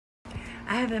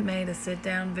I haven't made a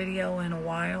sit-down video in a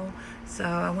while, so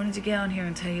I wanted to get on here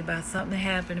and tell you about something that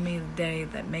happened to me today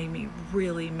that made me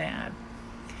really mad.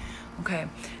 Okay,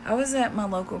 I was at my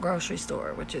local grocery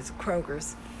store, which is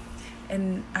Kroger's,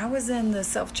 and I was in the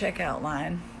self-checkout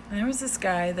line, and there was this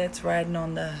guy that's riding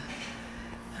on the,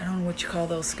 I don't know what you call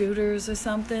those, scooters or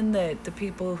something, that the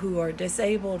people who are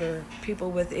disabled or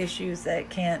people with issues that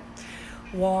can't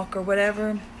walk or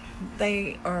whatever,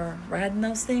 they are riding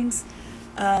those things.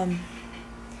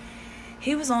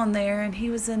 He was on there, and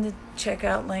he was in the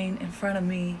checkout lane in front of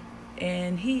me,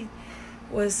 and he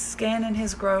was scanning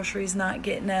his groceries, not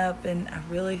getting up, and I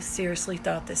really seriously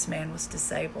thought this man was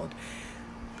disabled.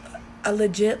 I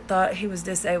legit thought he was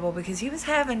disabled because he was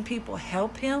having people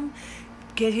help him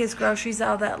get his groceries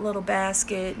out of that little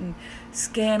basket and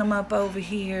scan them up over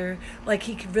here, like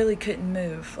he really couldn't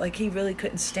move, like he really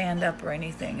couldn't stand up or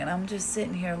anything. And I'm just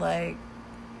sitting here like,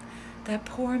 that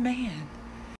poor man.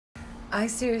 I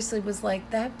seriously was like,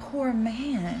 that poor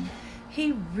man,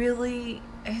 he really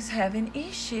is having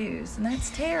issues, and that's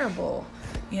terrible.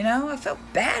 You know, I felt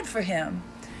bad for him.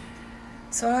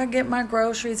 So I get my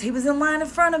groceries. He was in line in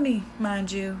front of me,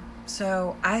 mind you,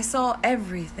 so I saw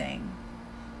everything.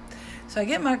 So I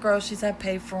get my groceries, I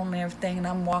pay for them and everything, and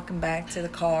I'm walking back to the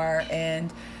car,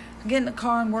 and I get in the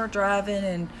car, and we're driving,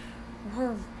 and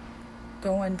we're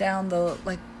going down the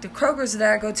Kroger's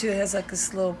that I go to has like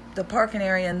this little, the parking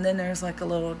area, and then there's like a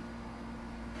little,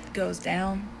 goes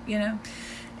down, you know,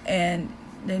 and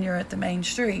then you're at the main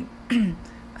street. I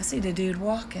see the dude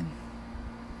walking,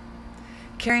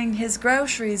 carrying his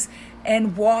groceries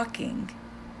and walking.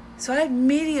 So I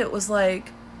immediately was like,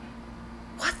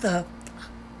 what the,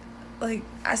 like,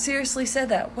 I seriously said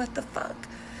that, what the fuck?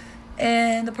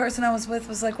 And the person I was with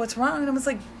was like, what's wrong? And I was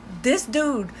like, this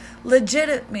dude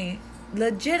legitimately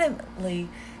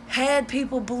had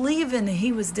people believing that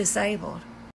he was disabled.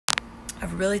 I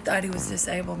really thought he was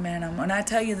disabled, man. When I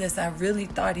tell you this, I really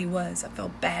thought he was. I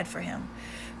felt bad for him.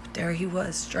 But there he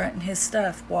was, strutting his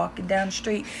stuff, walking down the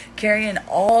street, carrying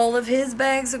all of his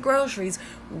bags of groceries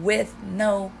with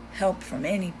no help from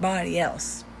anybody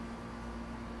else.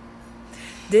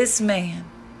 This man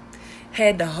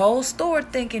had the whole store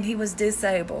thinking he was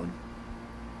disabled.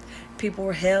 People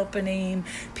were helping him.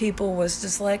 People was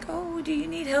just like, oh, do you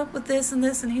need help with this and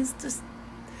this? And he's just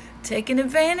taking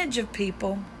advantage of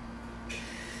people.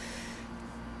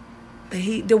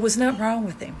 But there was nothing wrong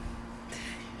with him.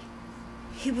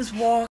 He was walking.